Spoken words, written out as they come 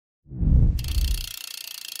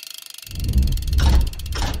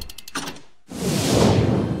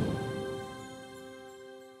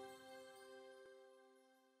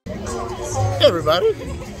Hey everybody!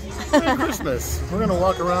 Merry Christmas! We're gonna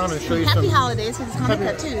walk around and show you Happy holidays, because it's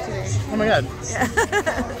Hanukkah too today. Oh my God!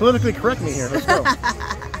 Yeah. Politically correct me here. Let's go.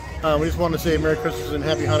 We just wanted to say Merry Christmas and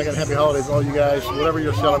Happy Hanukkah and Happy Holidays, all you guys, whatever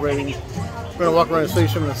you're celebrating. We're gonna walk around and show you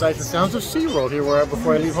some of the sights and sounds of SeaWorld here. Where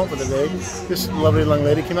before I leave home for the day, this lovely young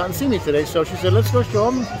lady came out and see me today, so she said, "Let's go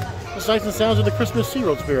show them the sights and sounds of the Christmas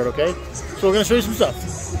SeaWorld spirit." Okay? So we're gonna show you some stuff.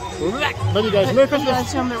 We'll be back. Love you guys. Merry Christmas. You want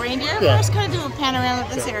to show them the reindeer? Yeah. First, kind of do a panorama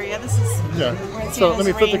of this area. This is So let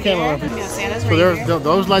me flip the camera around. So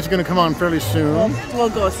those lights are going to come on fairly soon. We'll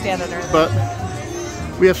go stand under there. But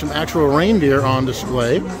we have some actual reindeer on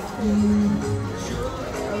display.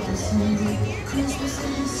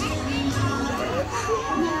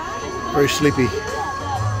 Very sleepy.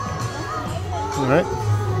 All right.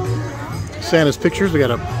 Santa's pictures. We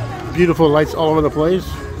got beautiful lights all over the place.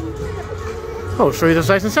 Oh, show you the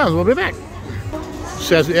sights and sounds. We'll be back.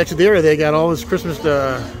 So as we exit the area, they got all this Christmas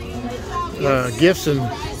gifts and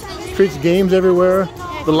treats, games everywhere.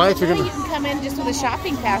 Yeah, the lights are gonna. You can come in just with a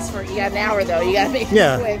shopping pass for you got an hour though. You gotta make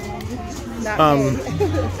it quick.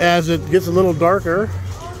 As it gets a little darker,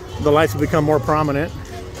 the lights will become more prominent.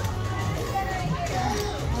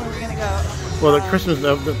 Where are we gonna go? Well, the Christmas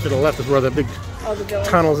to the left is where the big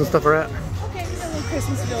tunnels and stuff are at. Okay, we got a little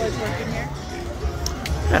Christmas village working here.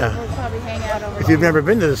 Yeah. We'll probably hang out over If you've never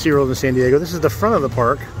been to the SeaWorld in San Diego, this is the front of the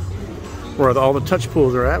park where all the touch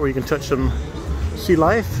pools are at, where you can touch some sea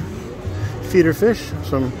life, feeder fish,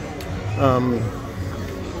 some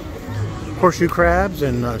horseshoe crabs,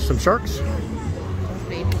 and some sharks.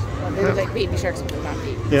 Baby. Well, they look like baby sharks, but they're not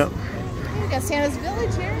baby. Yeah. We got Santa's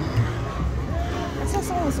Village here. I saw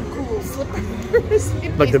someone with some cool slippers.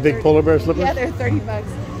 Like the big polar bear slippers? Yeah, they're $30.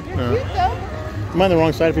 They're cute though. Am I on the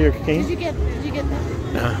wrong side for your cane? Did you get them?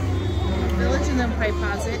 Yeah. Village and then probably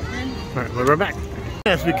pause it. Then. All right, we're back.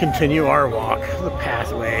 As we continue our walk, the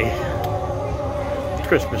pathway, it's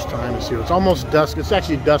Christmas time. It's almost dusk. It's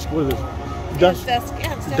actually dusk. What is it? Dusk. Yeah, dusk.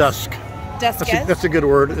 Yeah, it's dusk. Dusk. That's a good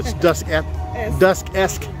word. It's dusk-esque.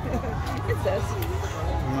 Dusk-esque. It's dusk.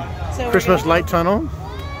 So Christmas light tunnel.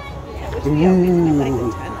 Yeah,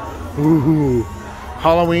 Ooh.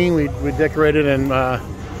 Halloween. We decorated and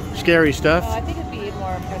scary stuff. I think it'd be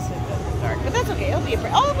more impressive in the dark, but that's okay. It'll be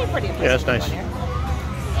pretty impressive. Yeah, that's nice. Yeah.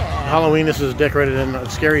 Halloween. This is decorated in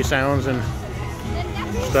scary sounds and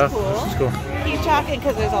stuff. Cool. This is cool. Keep talking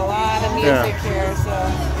because there's a lot of music here, so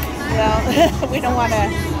we don't want to.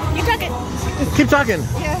 Keep talking. Keep talking.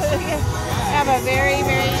 Yeah. Have a very,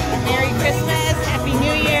 very Merry Christmas, Happy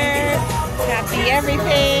New Year, Happy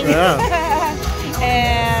everything. Yeah.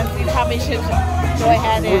 And we probably should go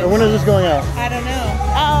ahead and. When is this going out? I don't know.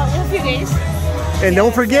 In a few days. And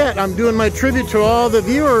don't forget, I'm doing my tribute to all the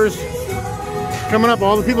viewers coming up.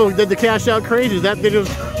 All the people who did the Cash Out Crazies. That video's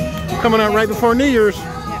coming out right before New Year's.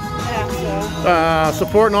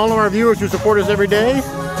 Supporting all of our viewers who support us every day.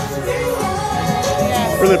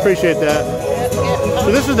 Really appreciate that.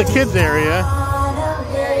 So this is the kids area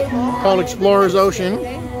called Explorers Ocean.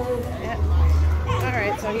 All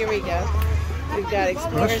right, so here we go. We've got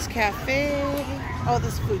Explorers Cafe. Oh,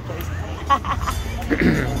 this food place.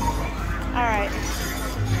 All right.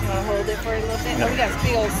 You want to hold it for a little bit? Oh, we got this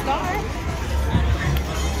big old star.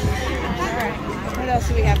 All right. What else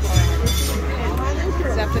do we have going on?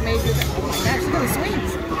 Is that the major? That's the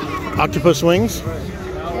swings. Octopus swings.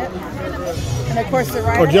 Yep. And of course the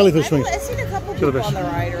ride. Or jellyfish swings. I've seen a couple people on the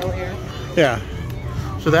ride earlier. Yeah.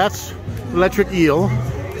 So that's electric eel.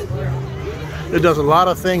 It does a lot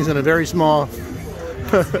of things in a very small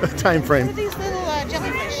time frame. What are these little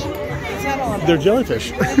jellyfish? What's that all about? They're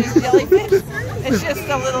jellyfish. Are these jellyfish? It's just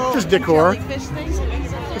a little decor. jellyfish things.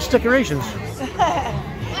 It's decorations.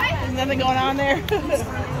 There's nothing going on there.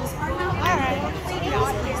 Alright.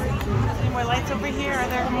 Any more lights over here? Are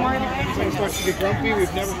there more lights? It starts to get grumpy.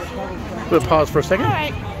 We've never recovered. We'll pause for a second.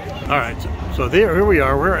 Alright. So here we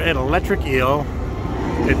are. We're at Electric Eel.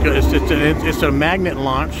 It's a magnet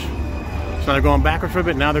launch. So they're going backwards for a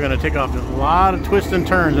bit. Now they're going to take off a lot of twists and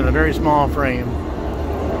turns in a very small frame.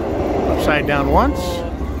 Upside down once.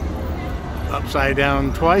 Upside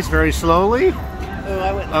down twice, very slowly.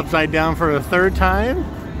 Upside down for a third time.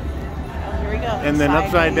 Oh, here we go. And then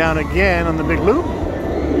upside down again on the big loop.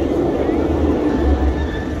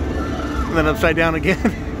 And then upside down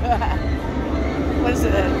again. What is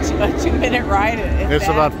it, a 2-minute ride? It's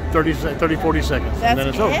about 30, 40 seconds. That's and then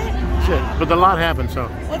it's over. Shit. But a lot happened, so.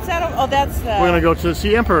 What's that? Oh, that's the... We're going to go to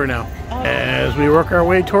see Emperor now. Oh. As we work our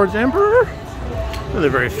way towards Emperor. Another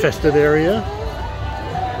very festive area.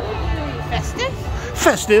 Festive?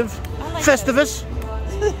 Festive. Like Festivus.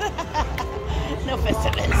 No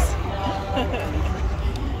Festivus.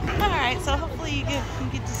 Alright. right? So hopefully you can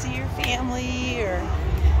get to see your family or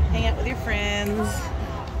hang out with your friends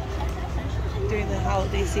during the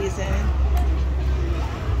holiday season.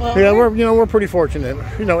 Well, yeah, we're pretty fortunate.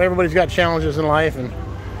 You know, everybody's got challenges in life, and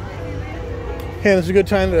it's a good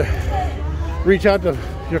time to reach out to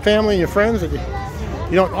your family and your friends that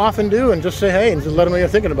you don't often do, and just say hey and just let them know you're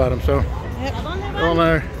thinking about them. So, yep. Well,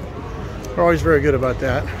 we're always very good about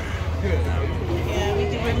that.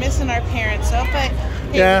 Yeah, we're missing our parents, so but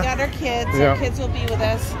hey, yeah. We got our kids. Yeah. Our kids will be with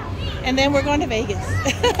us, and then we're going to Vegas.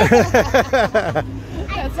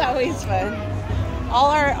 That's always fun. All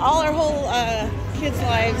our whole kids'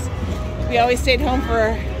 lives, we always stayed home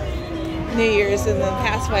for New Year's in the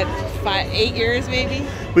past 8 years maybe.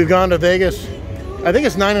 We've gone to Vegas. I think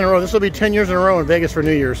it's 9 in a row. This will be 10 years in a row in Vegas for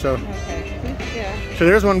New Year's. So, okay. Yeah. So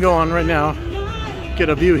there's one going right now. Get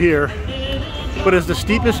a view here. But it's the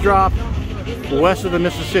steepest drop west of the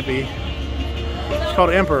Mississippi. It's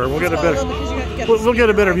called Emperor. We'll get a better. We'll get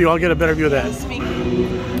a better view. I'll get a better view of that.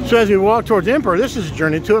 So as we walk towards Emperor, this is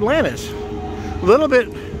Journey to Atlantis. A little bit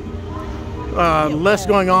less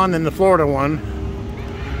going on than the Florida one,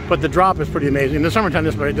 but the drop is pretty amazing. In the summertime,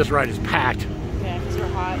 this ride is packed. Yeah, because we're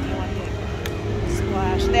hot. You want to get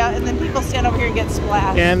splashed. And then people stand over here and get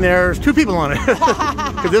splashed. And there's 2 people on it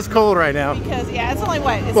because it's cold right now. Because yeah, it's only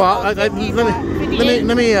what? It's well, let me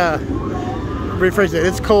rephrase it.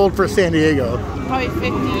 It's cold for San Diego. Probably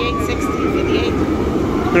 58, 60, 58.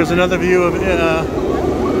 There's another view of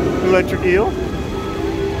electric eel.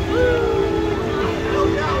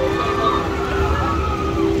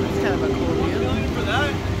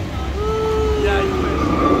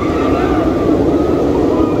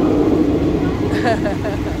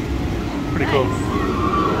 Pretty cool.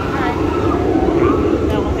 Nice. Alright.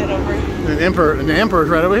 Now we'll head over. The Emperor's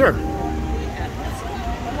right over here. Yeah,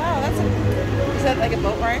 wow, is that like a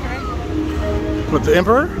boat ride, right? What, the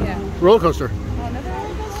Emperor? Yeah. Roller coaster. Oh, another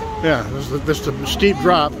roller coaster? Yeah, this is a steep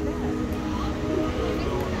drop.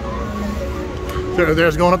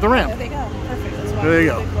 There's going up the ramp. There they go. Perfect. That's why There you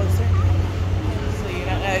we're a go. bit closer. So you're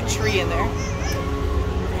not a tree in there.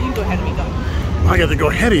 You can go ahead of me, go. I got to go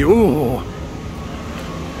ahead of you. Ooh.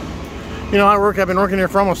 You know, I've been working here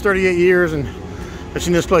for almost 38 years, and I've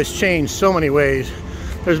seen this place change so many ways.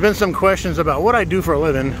 There's been some questions about what I do for a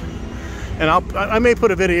living, and I may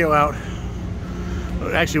put a video out,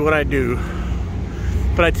 actually what I do,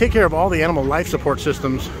 but I take care of all the animal life support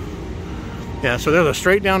systems. Yeah, so there's a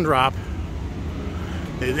straight down drop.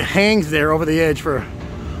 It hangs there over the edge for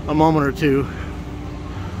a moment or two,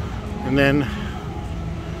 and then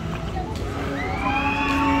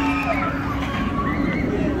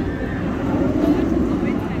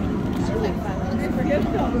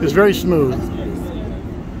it's very smooth.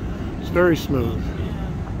 It's very smooth.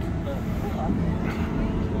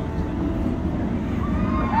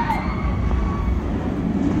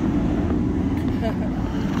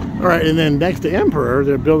 All right, and then next to Emperor,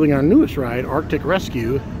 they're building our newest ride, Arctic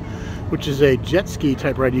Rescue, which is a jet ski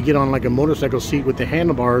type ride. You get on like a motorcycle seat with the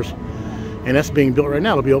handlebars, and that's being built right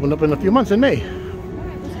now. It'll be opened up in a few months in May.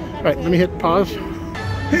 All right, let me hit pause.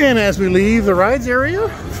 And as we leave the rides area,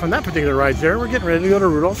 from that particular rides area, we're getting ready to go to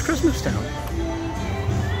Rudolph's Christmas Town.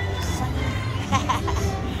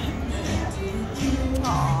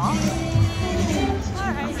 Aww.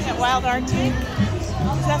 Alright, got Wild Arctic.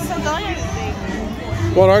 Is that still going or is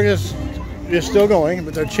it? Well, Arctic is still going,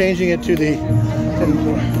 but they're changing it to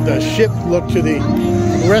from the ship look to the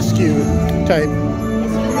rescue type. Okay,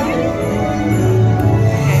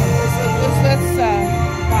 let's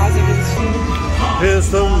pause it. It's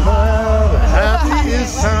the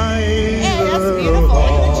happiest time. Hey, that's beautiful. Look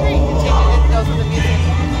at the tree. It goes with the music.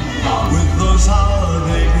 With those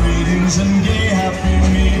holiday greetings and gay happy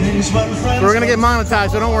meetings when friends. We're gonna get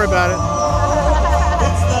monetized, so don't worry about it.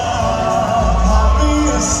 It's the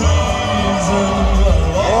happiest season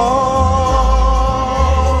of all.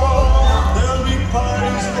 There'll be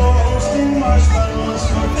parties for hosting, marshmallows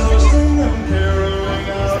for toasting, and caroling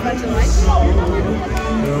out in the snow.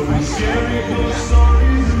 There'll be scary ghost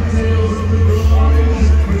stories and tales of the glories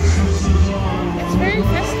of Christmases on. It's very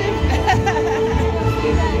festive.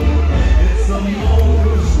 It's the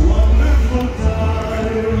most wonderful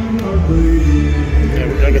time of the year. Yeah,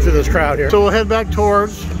 we gotta get through this crowd here. So we'll head back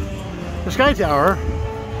towards the Sky Tower.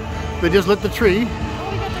 They just lit the tree.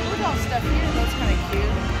 Oh, we got the Rudolph stuff here. That's kind of cute.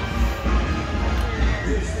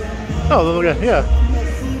 Oh, look at yeah.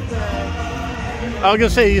 I was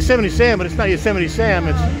gonna say Yosemite Sam, but it's not Yosemite Sam.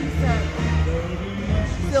 It's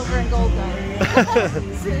Silver and gold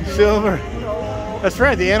done. Silver. That's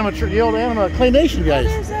right. The old animal claymation guys.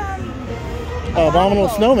 There's Abominable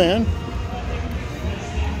Snowman.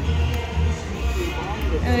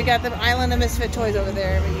 And we got the Island of Misfit Toys over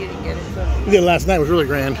there, but you didn't get it. So. We did it last night. It was really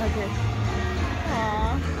grand. Okay.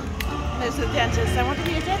 Aww. There's a dentist. I want to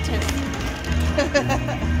be a dentist.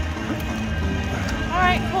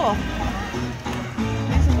 Alright, cool.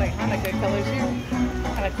 These are like Hanukkah colors here.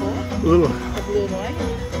 Kind of cool. Ooh. The blue and white.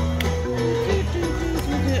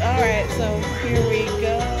 Alright, so here we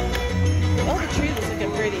go. Oh, the tree looks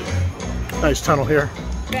looking pretty. Nice tunnel here.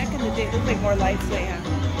 Back in the day, it looked like more lights they had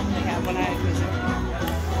when I was there.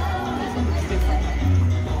 This looks different.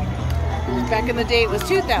 Back in the day, it was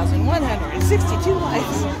 2,162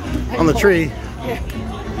 lights. On the tree. Yeah.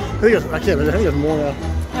 I think there's more now.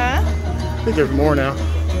 Huh? I think there's more now.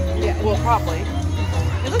 Yeah, well, probably.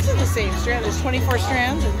 It looks like the same strand. There's 24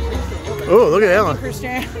 strands. Oh, look at Ellen. Per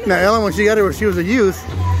strand. Now, Ellen, when she got here when she was a youth,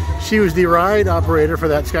 she was the ride operator for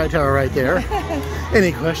that sky tower right there.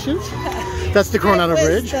 Any questions? That's the Coronado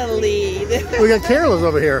Bridge. The lead. We got Carol's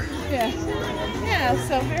over here. Yeah. Yeah,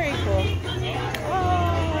 so very cool.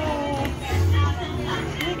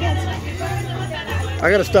 I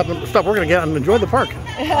gotta stop working again and enjoy the park.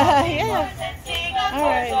 Yeah. All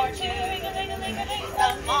right.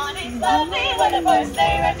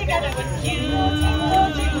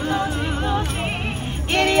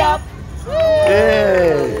 Giddy up.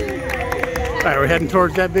 Yay! All right, we're heading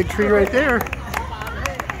towards that big tree right there.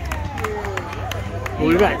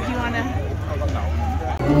 We'll be back. Do you want to?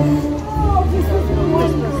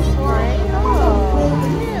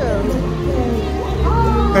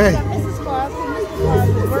 Hey. Mrs. Claus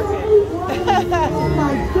is working.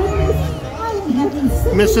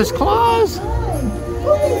 Mrs. Claus.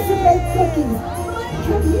 Who needs to make cookies?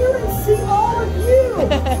 Come here and see all of you. I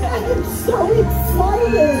am so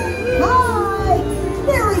excited. Hi.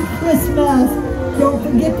 Merry Christmas. Don't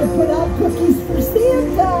forget to put out cookies for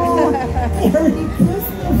Santa. Merry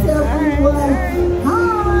Christmas, everyone.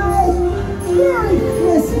 Hi. Merry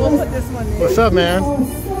Christmas. We'll put this one in. What's up, man? Oh, so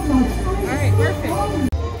much. All right, perfect.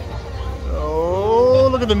 Oh,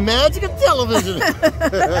 look at the magic of television.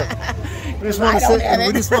 we just want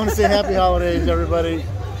to say happy holidays, everybody.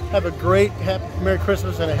 Have a great, Merry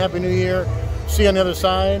Christmas and a Happy New Year. See you on the other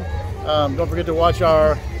side. Don't forget to watch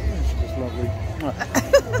our.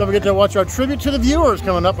 Don't forget to watch our tribute to the viewers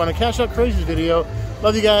coming up on a Cash Out Crazies video.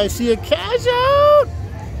 Love you guys. See you. Cash out.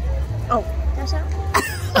 Oh, cash out.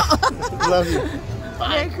 Love you.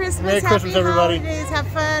 Merry Christmas. Merry Christmas, Happy everybody. holidays. Have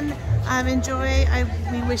fun. Enjoy.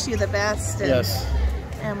 We wish you the best. And, Yes.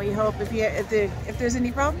 And we hope if there's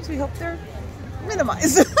any problems, we hope they're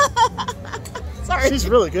minimized. Sorry. She's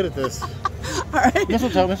really good at this. All right.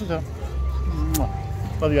 Mistletoe.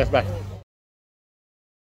 Love you guys. Bye.